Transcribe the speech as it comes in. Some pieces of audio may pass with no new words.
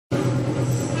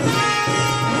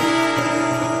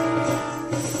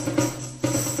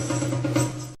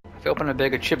dropping a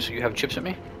bag of chips. You have chips at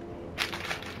me?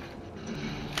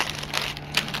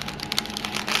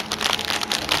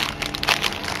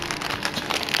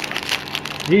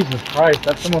 Jesus Christ,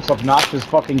 that's the most obnoxious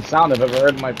fucking sound I've ever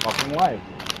heard in my fucking life.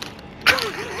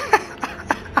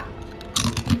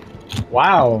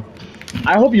 Wow.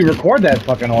 I hope you record that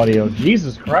fucking audio.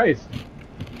 Jesus Christ.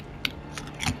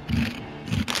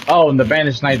 Oh, and the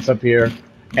Banished Knight's up here,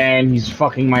 and he's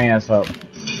fucking my ass up.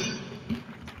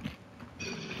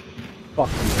 Fuck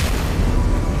you.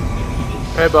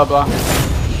 Hey, Bubba.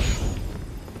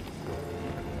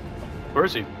 Where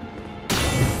is he?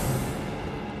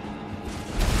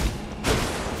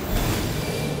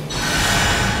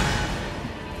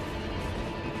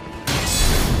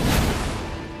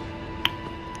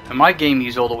 In my game,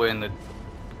 he's all the way in the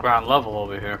ground level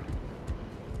over here.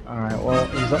 Alright, well,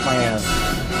 he's up my ass.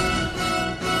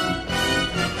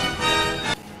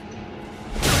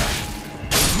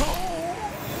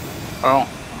 Oh.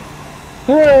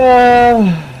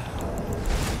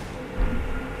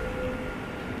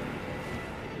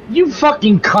 You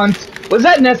fucking cunt! Was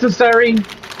that necessary?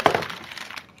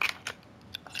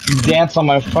 You dance on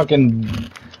my fucking...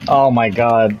 Oh my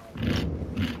god.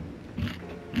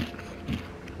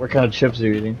 What kind of chips are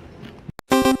you eating?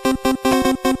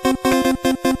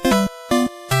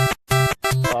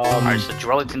 Alright, so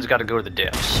Joelington's got to go to the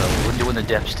depths, so we're doing the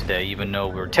depths today, even though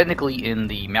we're technically in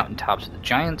the mountaintops of the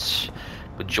giants.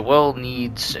 But Joel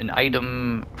needs an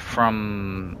item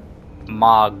from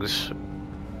Mog's.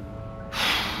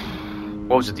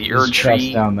 What was it? The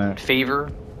Erdtree favor?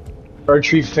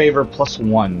 Erdtree favor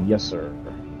 +1, yes sir.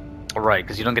 Alright,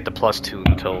 because you don't get the +2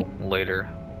 until later.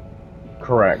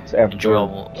 Correct, after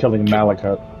killing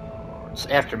Malekith. It's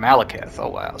after Malekith, oh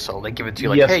wow. So they give it to you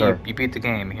like, yes, hey, you beat the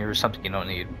game, here's something you don't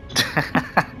need.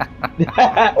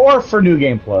 Or for New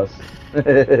Game Plus.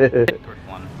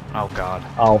 Oh god.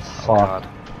 Oh fuck. Oh, god.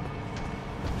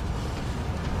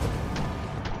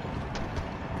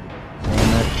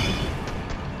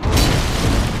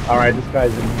 Alright, this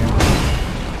guy's in here.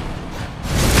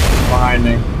 Behind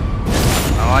me.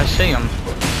 Oh, I see him.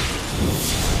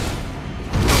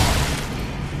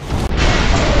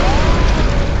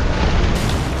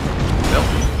 Well,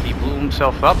 he blew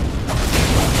himself up.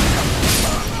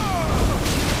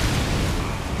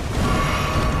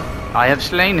 I have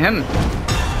slain him.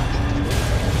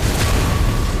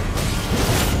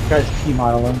 This guy's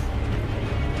T-modeling.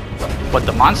 What,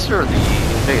 the monster or the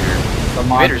invader? The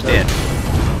invader's dead.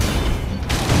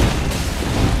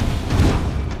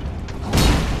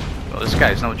 Well, this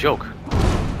guy's no joke.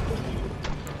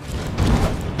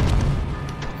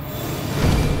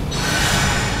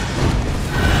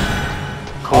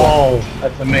 Cool. Oh,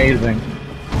 that's amazing.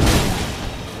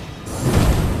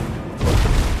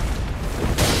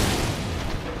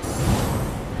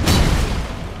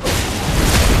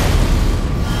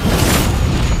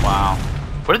 Wow.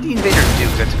 What did the invader do?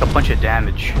 That took a bunch of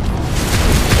damage.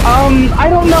 I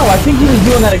don't know. I think he was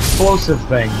doing that explosive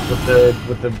thing with the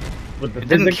It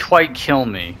didn't quite kill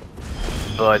me,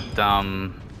 but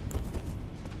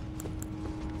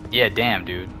yeah, damn,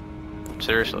 dude.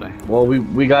 Seriously. Well,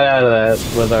 we got out of that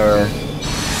with our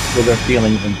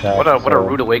feelings intact. What a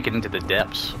rude awakening to the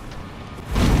depths.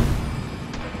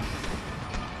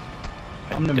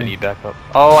 Did he back up?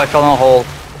 Oh, I fell in a hole.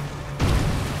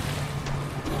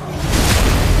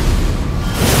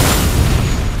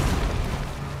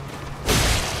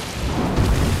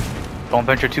 Don't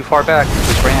venture too far back.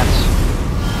 There's rants.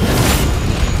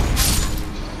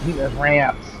 There's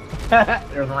rants.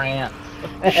 There's rants.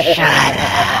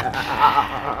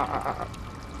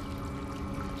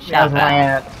 Shut up.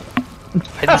 Rants.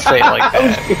 I didn't say it like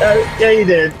that. Yeah, you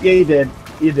did. Yeah, you did.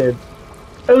 You did.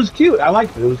 It was cute. I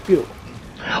liked it. It was cute.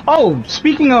 Oh,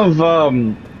 speaking of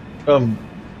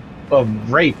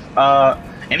rape,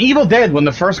 in Evil Dead, when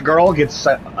the first girl gets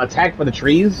attacked by the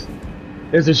trees,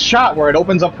 there's a shot where it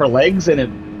opens up her legs and it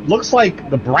looks like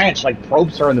the branch like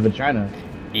probes her in the vagina.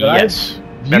 Yes.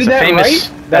 That's a famous.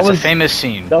 Right? That's a famous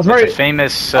scene. That was very That's a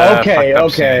famous. Okay.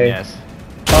 Scene, yes.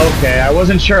 Okay. I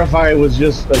wasn't sure if I was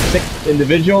just a sick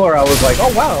individual or I was like,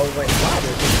 oh wow. I was like, wow.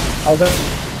 I was like,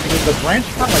 is the branch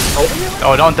kind of like probing you?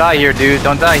 Oh, don't die here, dude.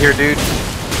 Don't die here, dude.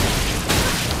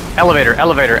 Elevator,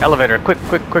 elevator, elevator. Quick,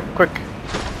 quick, quick, quick.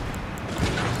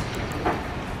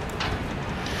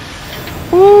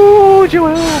 Ooh,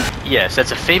 Joel. Yes,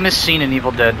 that's a famous scene in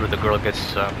Evil Dead where the girl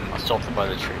gets assaulted by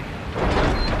the tree.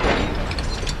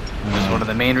 That's one of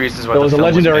the main reasons why there was a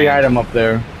legendary item up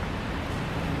there.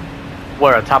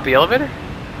 Where, on top of the elevator?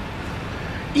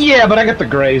 Yeah, but I got the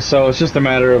gray, so it's just a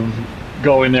matter of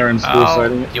going there and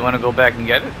suiciding it. You want to go back and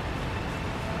get it?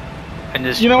 And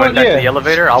just You know run what? back Yeah. to the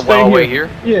elevator? I'll Stay wait here?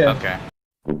 Yeah. Okay.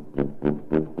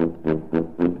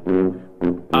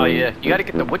 Oh yeah, you gotta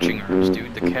get the witching urns,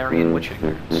 dude. The Carian witching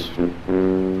urns.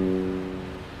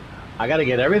 I gotta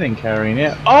get everything carrying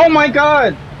it. Oh my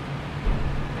god!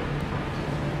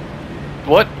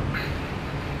 What?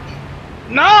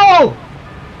 No!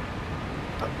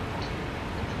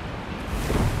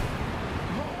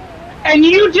 And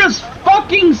you just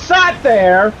fucking sat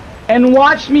there and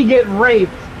watched me get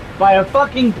raped by a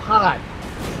fucking pot.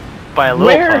 By a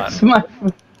little pot. Where's my...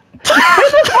 Where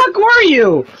the fuck were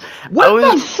you?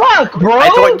 What the fuck, bro? I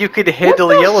thought you could handle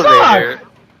the elevator. Fuck?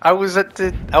 I was at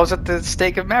the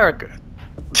Steak America.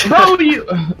 Bro,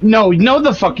 no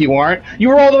the fuck you weren't. You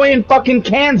were all the way in fucking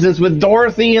Kansas with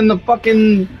Dorothy and the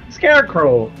fucking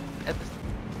Scarecrow.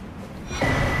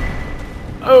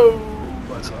 Oh,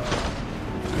 what's up?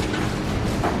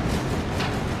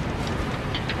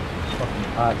 Fucking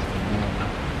pots, man.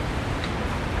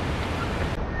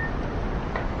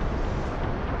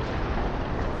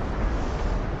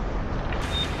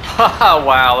 Haha,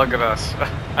 wow, look at us.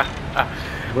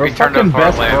 We're We turned fucking off our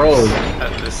best lamps bros.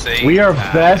 at the same We are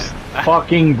time. best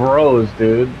fucking bros,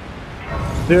 dude.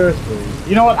 Seriously.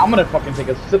 You know what? I'm gonna fucking take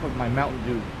a sip of my Mountain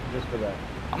Dew just for that.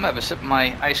 I'm gonna have a sip of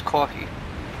my iced coffee.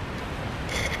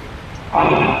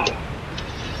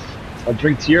 A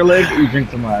drink to your leg, you drink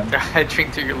to mine. I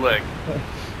drink to your leg.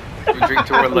 We drink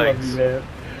to our I love legs. you, man.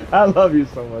 I love you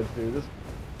so much, dude.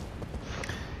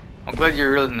 I'm glad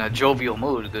you're in a jovial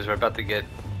mood because we're about to get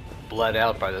bled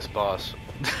out by this boss.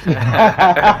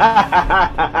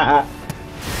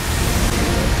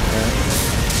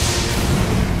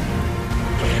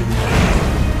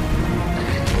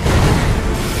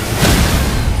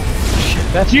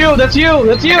 That's you! That's you!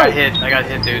 That's you! I got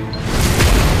hit, dude.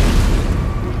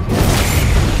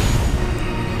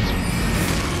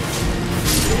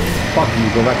 Fuck you,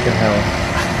 go back to hell.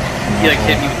 He like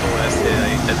hit me with the last hit. I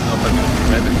didn't know if I was gonna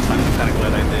grab it in time. I'm kinda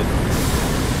glad I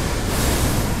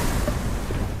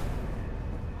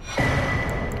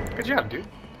did. Good job, dude.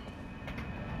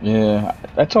 Yeah,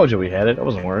 I told you we had it. I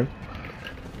wasn't worried.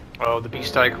 Oh, the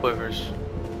beast eye quivers.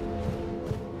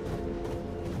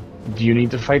 Do you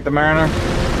need to fight the Mariner?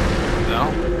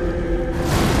 No?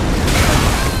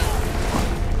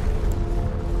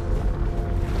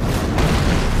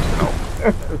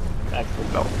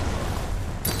 Excellent. No.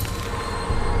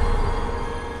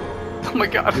 Oh my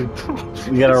god.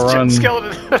 You gotta It's run.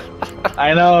 Skeleton.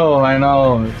 I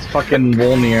know. It's fucking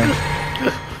Wolnir.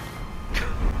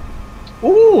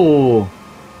 Ooh.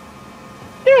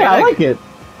 Yeah, I like it.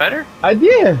 Better? I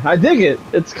dig it.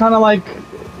 It's kind of like,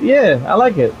 yeah, I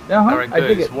like it. Alright, I good.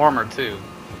 dig It's it. warmer too.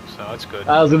 So that's good.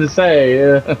 I was gonna say,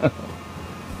 yeah.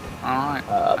 Alright.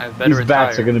 I have better These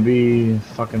bats attire. are gonna be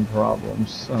fucking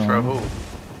problems. For who?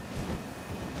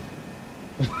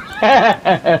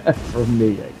 For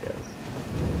me, I guess.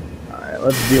 Alright,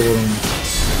 let's deal with them.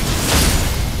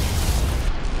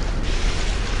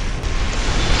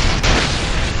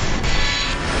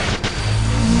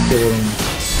 Deal with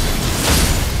them.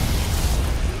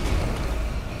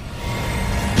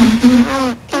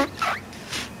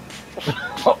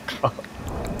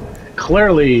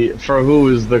 Clearly, for who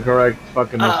is the correct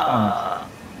fucking response.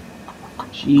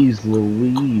 Jeez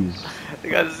Louise. I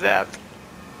got zapped.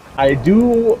 I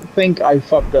do think I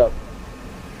fucked up.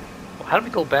 How do we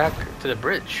go back to the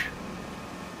bridge?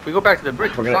 If we go back to the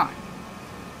bridge, we're We're gonna- fine.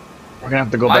 We're gonna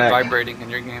have to go Am I back. vibrating in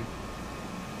your game?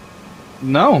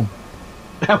 No.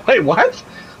 Wait, what?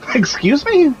 Excuse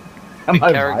me? Am My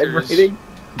I characters- vibrating?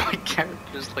 My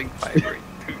character's like vibrating.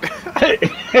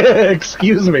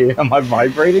 Excuse me, am I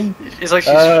vibrating? It's like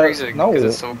she's freezing no. because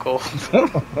it's so cold.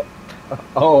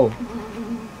 Oh.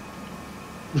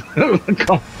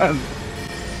 Come on.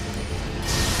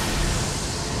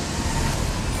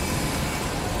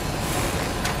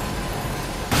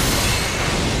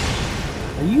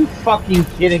 Are you fucking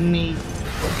kidding me?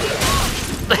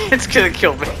 It's gonna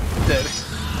kill me. I'm dead.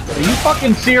 Are you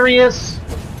fucking serious?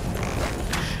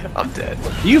 I'm dead.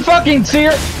 You fucking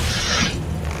serious?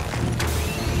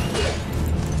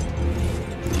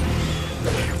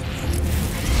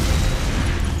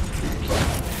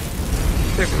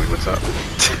 What's up?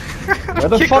 Where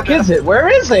the fuck is it? Where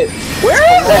is it?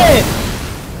 Where is it?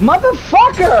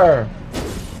 Motherfucker!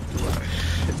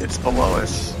 It's below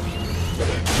us.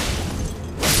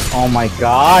 Oh my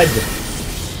god.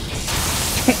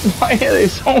 Why are they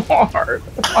so hard?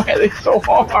 Why are they so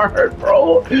hard,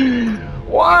 bro?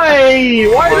 Why?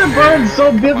 Why are the birds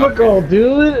so difficult,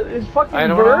 dude? It's fucking I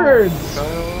don't birds. know. I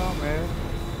don't know, man.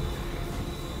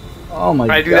 Oh my I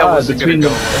god. knew that wasn't gonna between go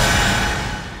the- well.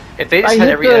 If they just I had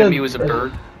hit every the- enemy was a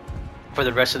bird for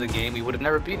the rest of the game, we would have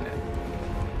never beaten it.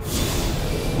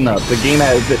 nuts. The game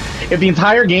has. If the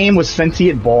entire game was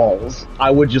sentient balls,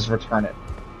 I would just return it.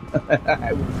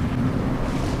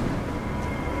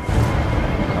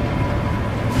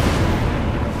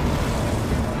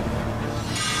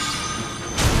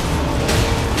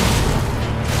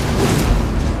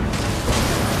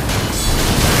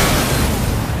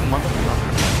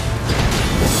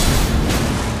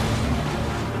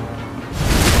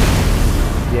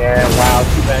 Yeah, wow,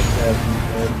 too bad.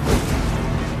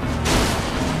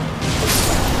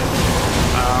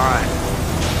 Alright.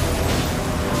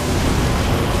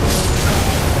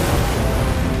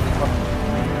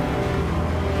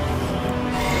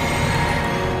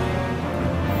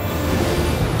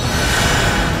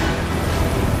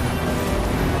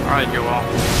 Alright, Joel.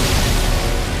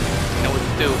 You know what to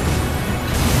do.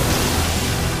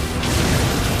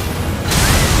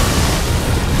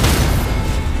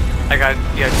 I got,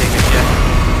 yeah, take it, yeah.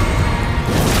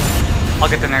 I'll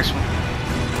get the next one.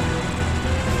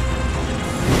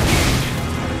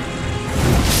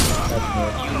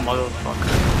 You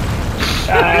motherfucker.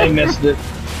 I missed it.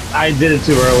 I did it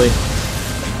too early.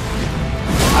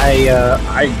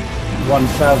 I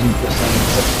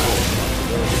 1000%.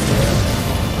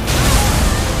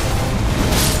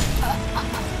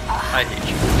 I hate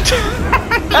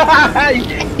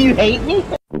you. You hate me?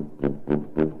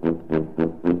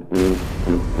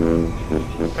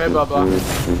 Hey, Bubba.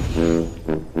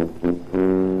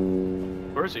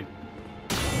 Where is he?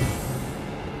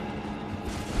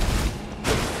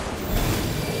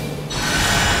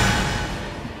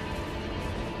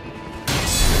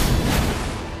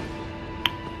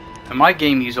 In my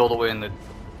game, he's all the way in the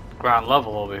ground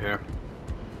level over here.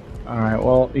 Alright,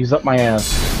 well, he's up my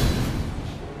ass.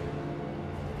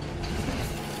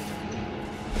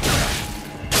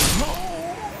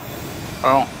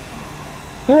 Oh.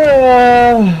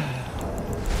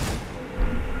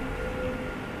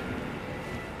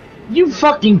 You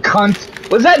fucking cunt!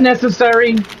 Was that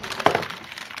necessary?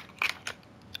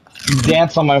 You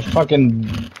dance on my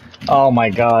fucking... Oh my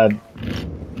god.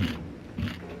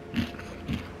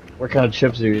 What kind of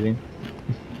chips are you eating?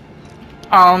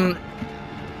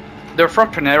 They're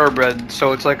from Panera Bread,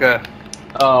 so it's like a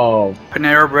Oh.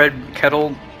 Panera Bread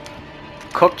kettle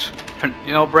cooked,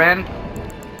 you know, brand.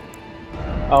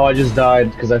 Oh, I just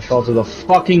died because I fell to the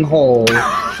fucking hole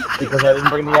because I didn't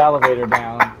bring the elevator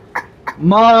down.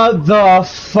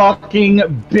 Motherfucking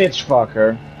bitch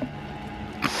fucker.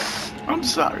 I'm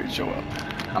sorry, Joel.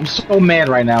 I'm so mad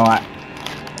right now.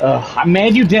 I'm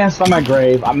mad you danced on my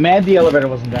grave. I'm mad the elevator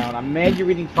wasn't down. I'm mad you're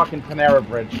eating fucking Panera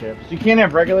Bread chips. You can't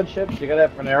have regular chips. You gotta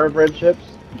have Panera Bread chips.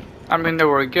 I mean, they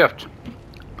were a gift.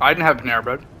 I didn't have Panera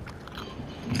Bread.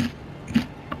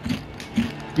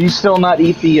 Do you still not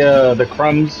eat the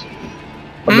crumbs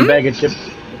of the bag of chips?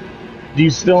 Do you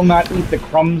still not eat the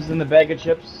crumbs in the bag of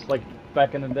chips like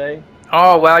back in the day?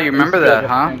 Oh wow, you remember that,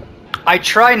 huh? I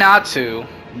try not to,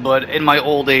 but in my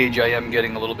old age, I am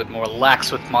getting a little bit more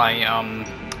lax with my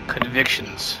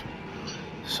convictions.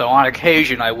 So on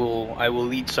occasion, I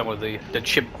will eat some of the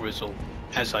chip grizzle,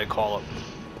 as I call it.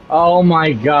 Oh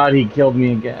my god, he killed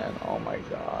me again. Oh my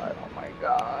god. Oh my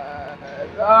god.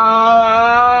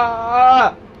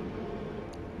 Ah!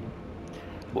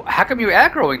 Well, how come you're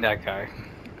aggroing that guy?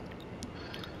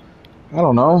 I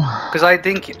don't know. Because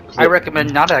I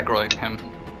recommend not aggroing him.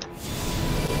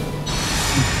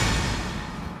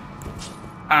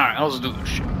 Alright, let's do this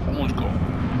shit. Let's go.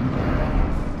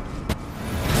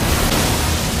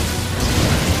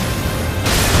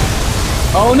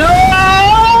 Oh no!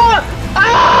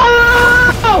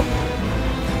 Ah!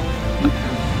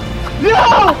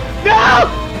 No! No!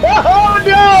 Oh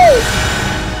no!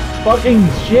 Fucking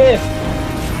shit!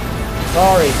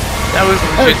 Sorry. That was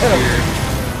legit weird.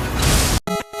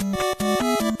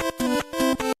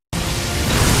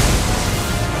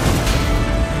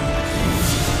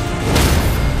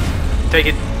 Take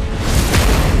it.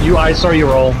 I saw you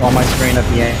roll on my screen at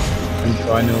the end, and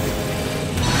so I knew.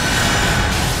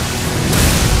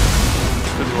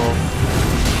 Good roll.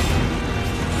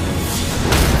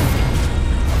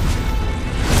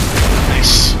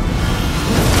 Nice.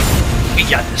 We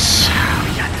got this. We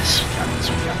got this. We got this.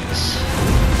 We got this.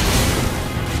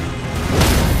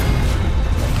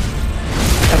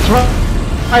 That's right.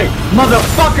 Hey,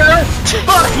 motherfucker!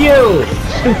 Fuck you!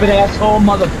 Stupid asshole,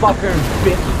 motherfucker,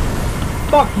 bitch.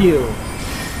 Fuck you!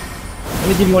 Let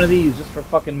me give you one of these just for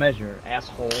fucking measure,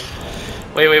 asshole.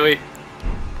 Wait.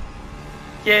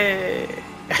 Yay!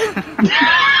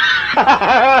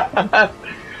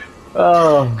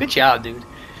 Oh. Good job, dude.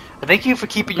 Thank you for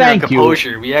keeping your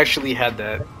composure. We actually had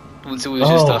that once it was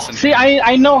just us and see, him.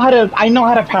 I know how to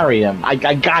parry him. I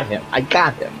got him.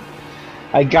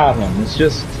 I got him. It's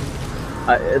just,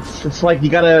 it's like you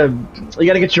gotta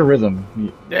get your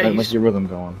rhythm, Yeah, like your rhythm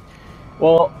going.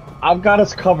 Well, I've got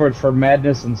us covered for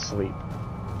madness and sleep.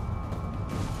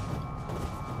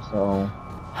 So,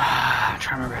 I'm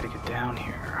trying to remember how to get down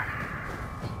here.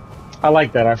 I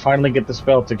like that. I finally get the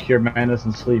spell to cure madness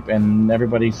and sleep, and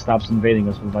everybody stops invading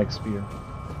us with like spear.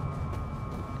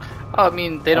 Oh, I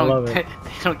mean, they don't they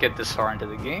don't get this far into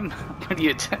the game. What do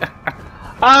you do?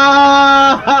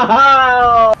 Ah!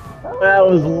 That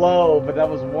was low, but that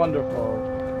was wonderful.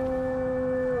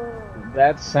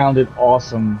 That sounded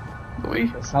awesome.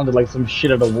 Wait. That sounded like some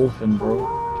shit out of Wolfen, bro.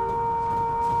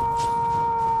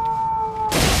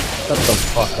 Shut the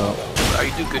fuck up. Oh,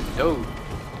 you do good. No.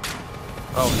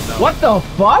 Oh no. What the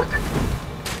fuck?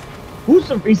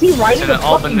 Is he riding a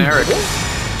fucking Albineric?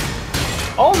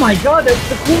 Oh my god, that's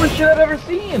the coolest shit I've ever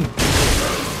seen!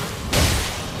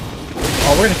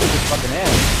 Oh, we're gonna kick his fucking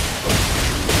ass.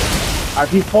 Alright,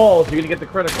 if he falls, you're gonna get the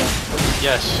critical.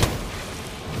 Yes.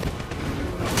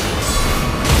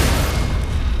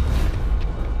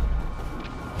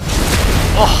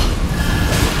 Oh!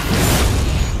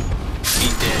 He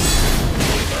did.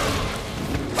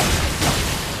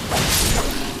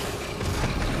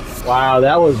 Wow,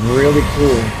 that was really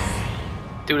cool.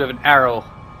 Dude, have an arrow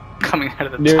coming out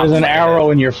of the top. There's an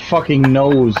arrow in your fucking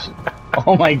nose.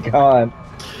 Oh my god.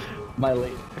 My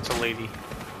lady. It's a lady.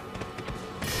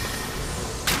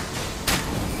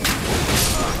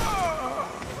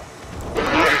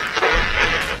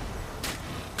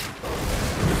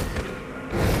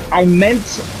 I meant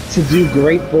to do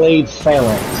Great Blade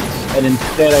Phalanx, and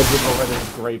instead I did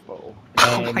Loretta's Great Bow.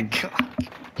 Oh my god.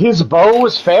 His bow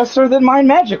was faster than my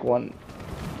magic one.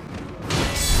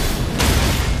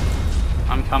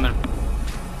 I'm coming.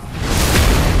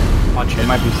 Watch He it.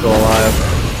 might be still alive.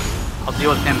 I'll deal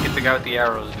with him. Get the guy with the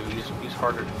arrows, dude. He's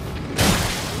harder.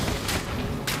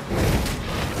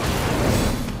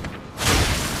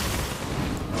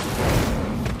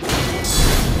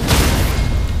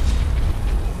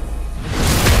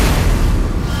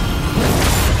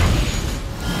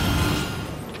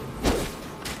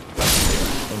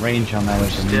 The range on that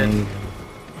is Dead. amazing.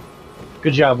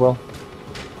 Good job, Will.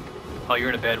 Oh, you're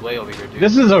in a bad way over here, dude.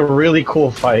 This is a really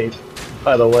cool fight,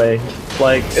 by the way.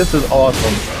 Like, this is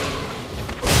awesome.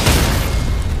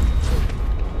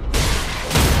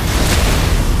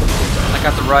 I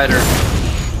got the rider.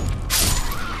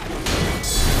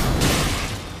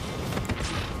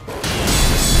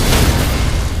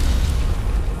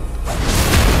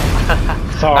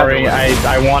 Sorry,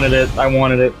 I wanted it. I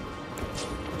wanted it.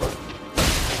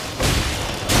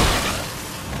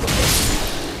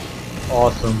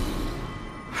 Awesome.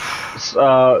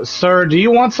 Sir, do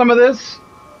you want some of this?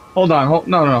 Hold on.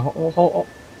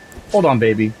 Hold on,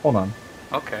 baby. Hold on.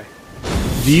 Okay.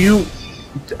 Do you...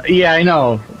 Yeah, I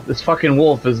know. This fucking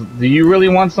wolf is... Do you really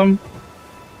want some?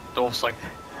 The wolf's like...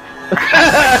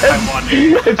 I want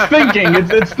it. It's thinking.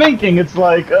 It's thinking. It's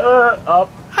like, up.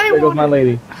 There goes my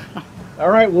lady.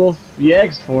 Alright, wolf. You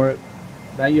asked for it.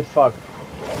 Now you fucked.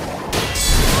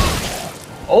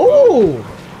 Oh!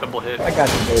 Double hit. I got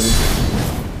you, baby.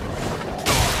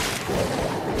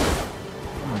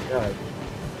 Oh my god.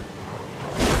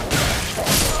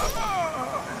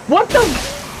 What the?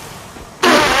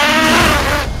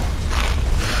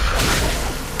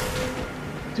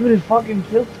 Dude, it fucking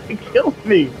killed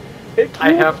me.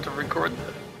 I have to record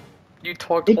that. You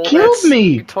talked It all killed that, me.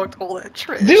 You talked all that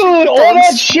trash. Dude, all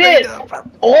that shit!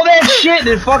 All that shit,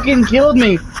 it fucking killed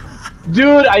me.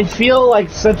 Dude, I feel like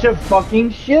such a fucking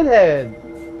shithead.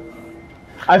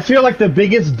 I feel like the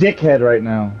biggest dickhead right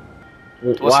now.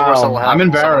 What's the worst that'll happen? I'm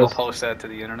embarrassed. Someone will post that to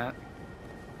the internet.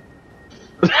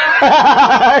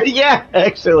 Yeah,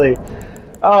 actually.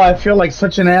 Oh, I feel like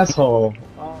such an asshole.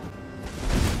 Oh.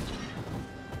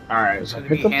 Alright, so I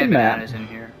picked up the map. Bananas in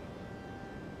here.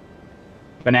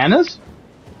 Bananas?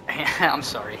 I'm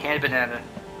sorry, hand banana.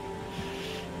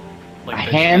 Like a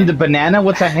hand banana?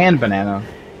 What's a hand banana?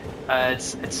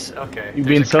 It's okay. You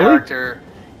being silly?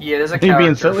 Yeah, there's a character. You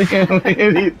being silly?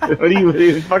 what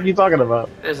the fuck are you talking about?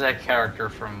 There's that character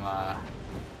from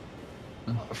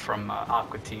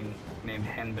Aqua Teen named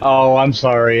Hand Banana. Oh, I'm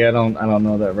sorry. I don't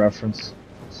know that reference.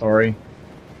 Sorry.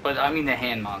 But I mean the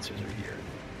hand monsters are here.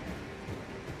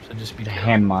 So just be careful.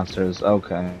 Hand monsters.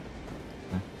 Okay.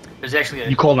 There's actually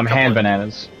you call them hand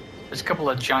bananas. There's a couple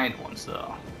of giant ones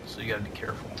though, so you gotta be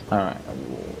careful. All right.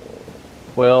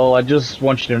 Well, I just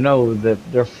want you to know that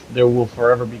there will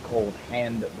forever be called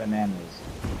hand bananas.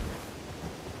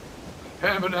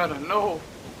 Hand banana, no.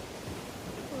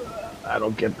 I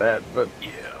don't get that, but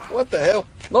yeah. What the hell?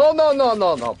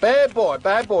 No. Bad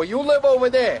boy. You live over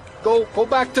there. Go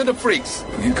back to the freaks.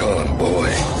 You call him boy.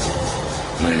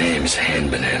 My name's Hand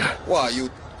Banana. Why, you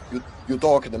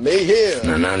talking to me here?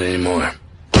 No, not anymore.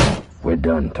 We're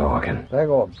done talking. Hang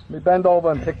on. Let me bend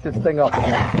over and pick this thing up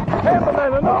again. Hand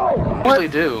Banana, no! What do you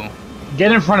do?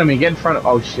 Get in front of me. Get in front of.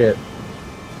 Oh shit!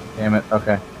 Damn it.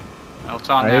 Okay. Oh, it's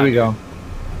on Right, now. here we go.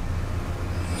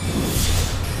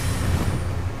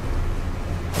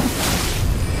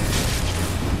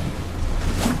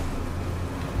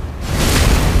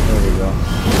 There we go.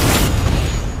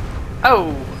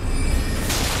 Oh!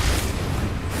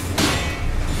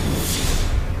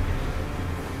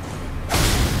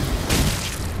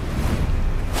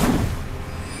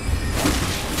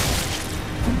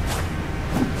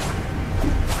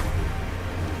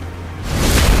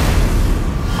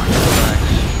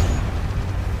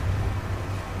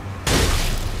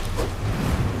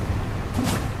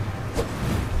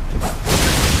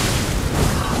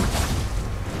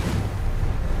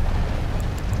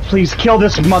 Please kill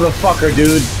this motherfucker,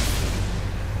 dude.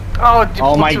 Oh, dude,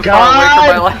 Oh my too far away from my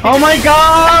god! life. Oh my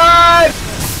god!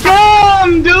 Kill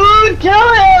him, dude!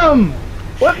 Kill him!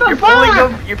 What the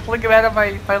fuck? You're pulling him out of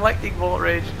my lightning bolt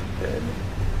range.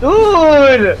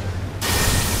 Dude!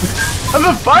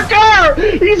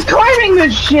 Motherfucker! He's climbing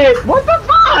this shit! What the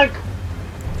fuck?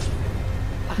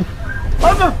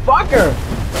 Motherfucker!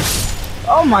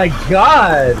 Oh my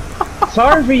god!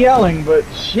 Sorry for yelling, but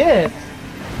shit.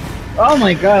 Oh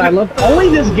my god, I love only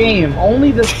this game.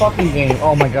 Only this fucking game.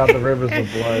 Oh my god, the rivers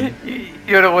of blood. You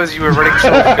know what it was? You were running so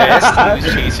fast, I was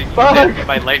chasing you, Fuck. and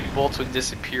my lightning bolts would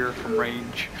disappear from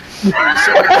range. Dude,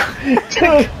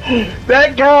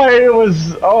 that guy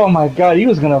was. Oh my god, he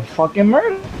was gonna fucking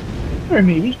murder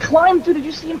me. He climbed. Dude, did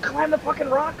you see him climb the fucking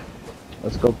rock?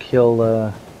 Let's go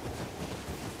kill.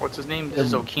 What's his name? This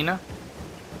is Okina?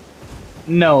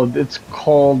 No, it's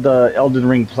called Elden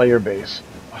Ring Player Base.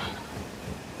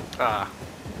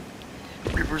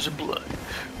 Rivers of blood.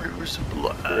 Rivers of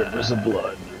blood. Rivers of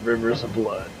blood. Rivers of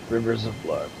blood. Rivers of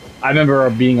blood. I remember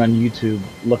being on YouTube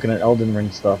looking at Elden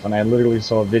Ring stuff, and I literally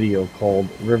saw a video called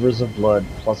Rivers of Blood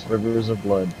plus Rivers of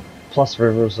Blood plus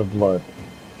Rivers of Blood.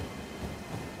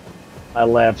 I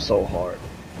laughed so hard.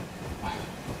 Let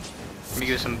me give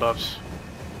you some buffs.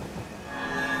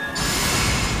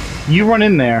 You run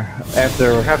in there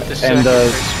after You have to and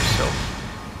sacrifice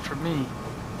yourself for me.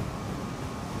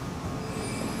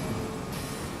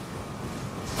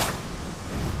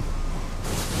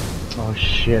 oh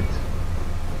shit.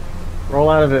 Roll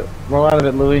out of it. Roll out of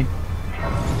it, Louis.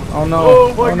 Oh no.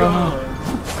 Oh my no, god.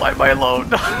 No. Why am I alone?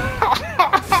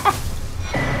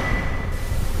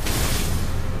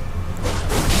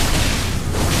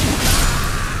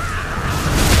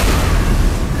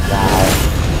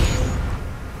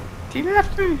 Do you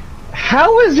have to?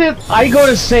 How is it I go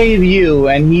to save you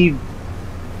and he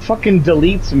fucking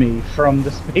deletes me from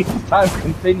the space-time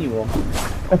continuum?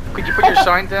 Could you put your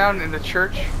sign down in the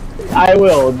church? I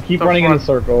will. Keep So running in fun. a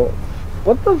circle.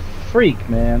 What the freak,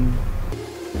 man?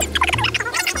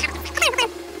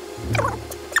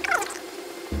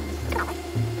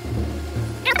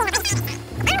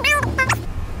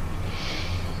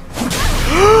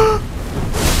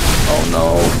 Oh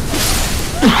no.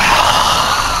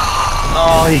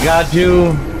 Oh, he got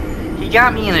you. He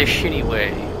got me in a shitty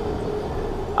way.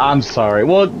 I'm sorry.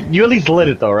 Well, you at least lit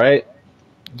it though, right?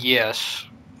 Yes.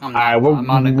 I'm Alright, I'm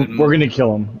on a good we're mood. gonna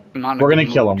kill him. I'm on a We're good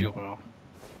gonna kill mood, him. Joel.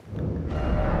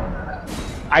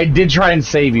 I did try and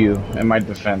save you in my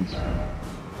defense.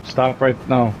 Stop right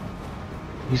no.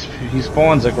 He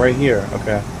spawns like right here.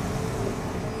 Okay.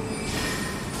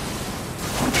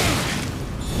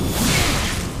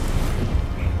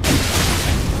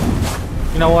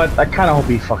 You know what? I kind of hope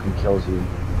he fucking kills you.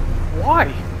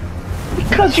 Why?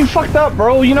 Because you fucked up,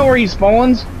 bro. You know where he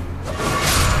spawns?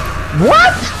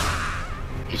 What?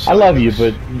 I love you,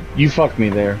 but you fucked me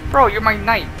there. Bro, you're my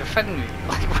knight. Defend me.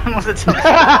 Like, when was it time?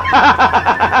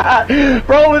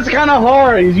 Bro, it's kind of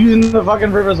hard. He's using the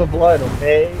fucking rivers of blood,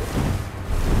 okay?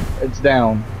 It's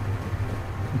down.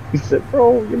 He said,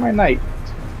 bro, you're my knight.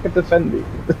 You can defend me.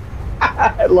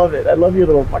 I love it. I love your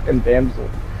little fucking damsel.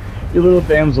 Your little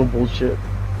damsel bullshit.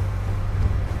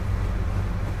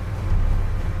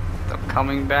 I'm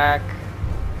coming back.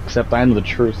 Except I know the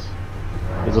truth.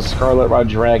 There's a Scarlet Rod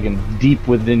Dragon deep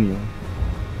within you.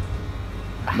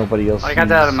 Nobody else I got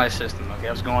that out of sees. my system, okay?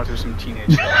 I was going through some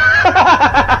teenage stuff.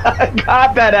 I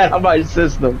got that out of my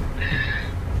system.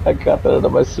 I got that out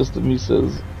of my system, he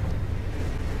says.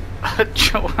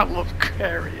 Joel of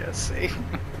Caria, see?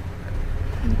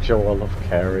 Joel of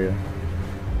Caria.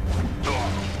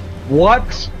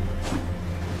 What?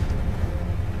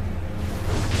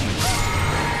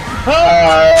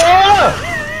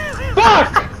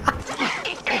 Fuck!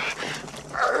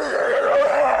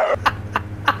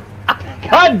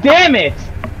 God damn it!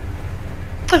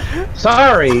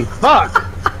 Sorry, fuck!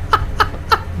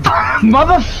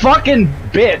 Motherfucking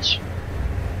bitch!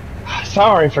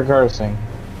 Sorry for cursing.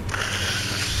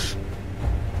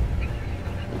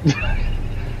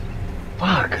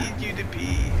 Fuck. I need you to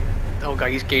be. Oh god,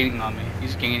 he's gaining on me.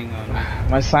 He's gaining on me.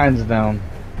 My sign's down.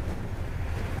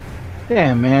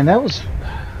 Damn, man, that was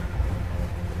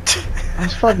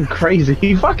fucking crazy.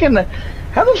 He fucking.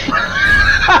 How the fuck?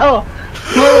 How?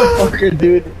 Motherfucker,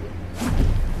 dude.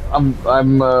 I'm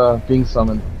being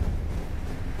summoned.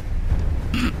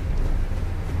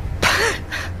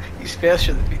 He's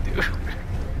faster than me, dude.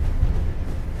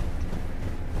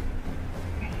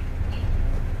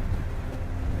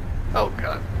 Oh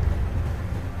god.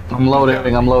 I'm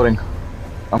loading, I'm loading.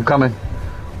 I'm coming.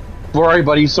 Where are you,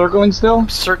 buddy? You circling still? I'm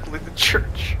circling the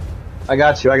church. I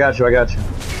got you, I got you, I got you.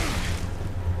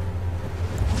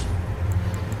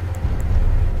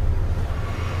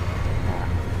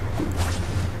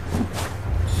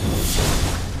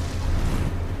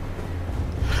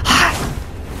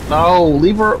 No,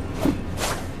 leave her.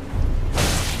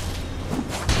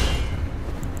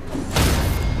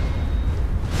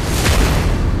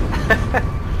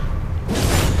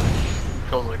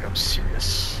 Feels like I'm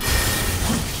serious.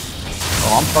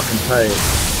 Oh, I'm fucking tired.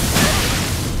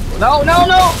 No, no,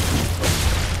 no!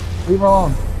 Leave her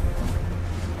alone.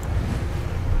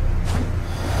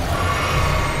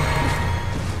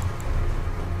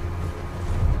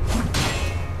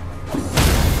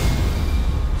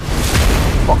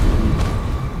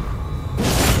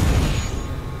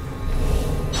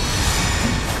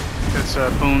 It's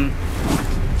Boone.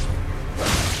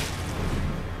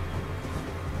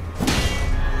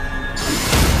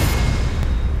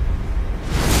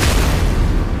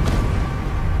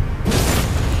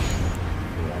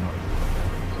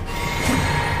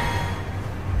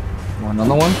 Want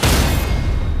another one?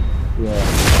 Yeah.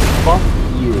 Fuck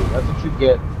you. That's what you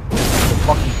get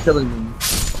for fucking killing me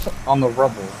on the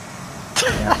rubble.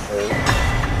 Asshole.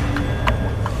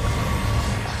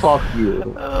 Fuck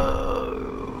you. Oh,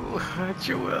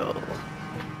 Joel.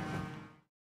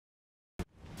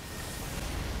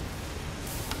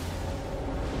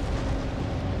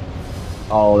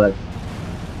 Oh, that.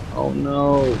 Oh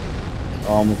no.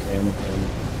 Oh, I'm okay, I'm okay.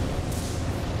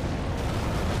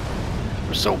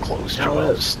 We're so close, No, Joel.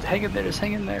 it's- Just hang in there, just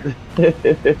hang in there.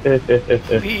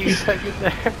 Please, hang in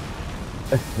there.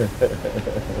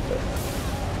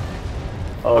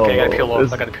 Oh, Okay, I gotta peel off,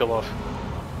 this- I gotta peel off.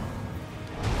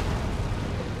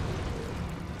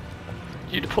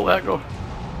 You need to pull aggro.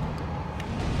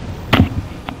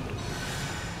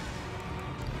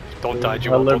 Don't die,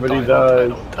 Joel. My liberty don't die. dies.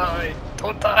 Don't die.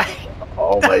 Don't die.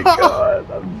 Oh my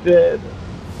god, I'm dead.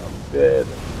 I'm dead.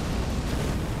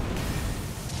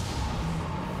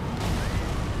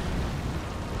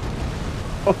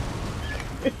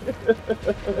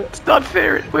 It's not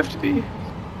fair. It whipped me.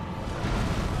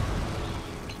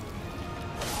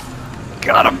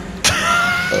 Got him.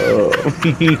 Oh.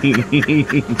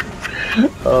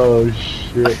 Oh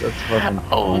shit, that's fucking funny.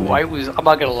 Oh, I'm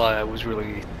not gonna lie. I was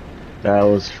really. That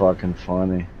was fucking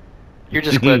funny. You're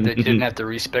just glad that you didn't have to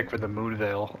respec for the moon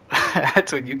veil.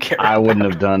 That's what you care. I wouldn't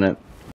have done it.